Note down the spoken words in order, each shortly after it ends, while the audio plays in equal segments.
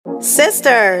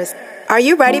Sisters, are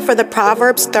you ready for the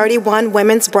Proverbs 31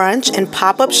 Women's Brunch and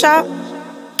Pop-Up Shop?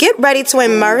 Get ready to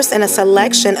immerse in a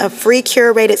selection of free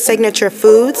curated signature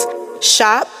foods,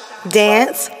 shop,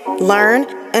 dance, learn,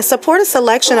 and support a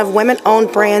selection of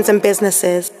women-owned brands and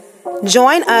businesses.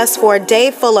 Join us for a day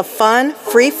full of fun,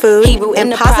 free food,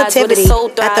 and positivity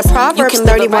at the Proverbs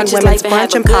 31 Women's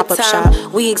Brunch and Pop-Up Shop.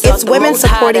 It's women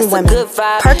supporting women.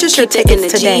 Purchase your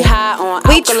tickets today.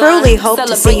 We truly hope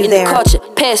to see you there.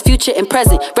 Past, future, and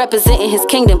present, representing his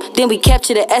kingdom. Then we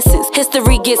capture the essence.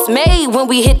 History gets made when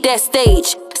we hit that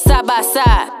stage. Side by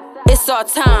side, it's our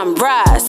time. Rise.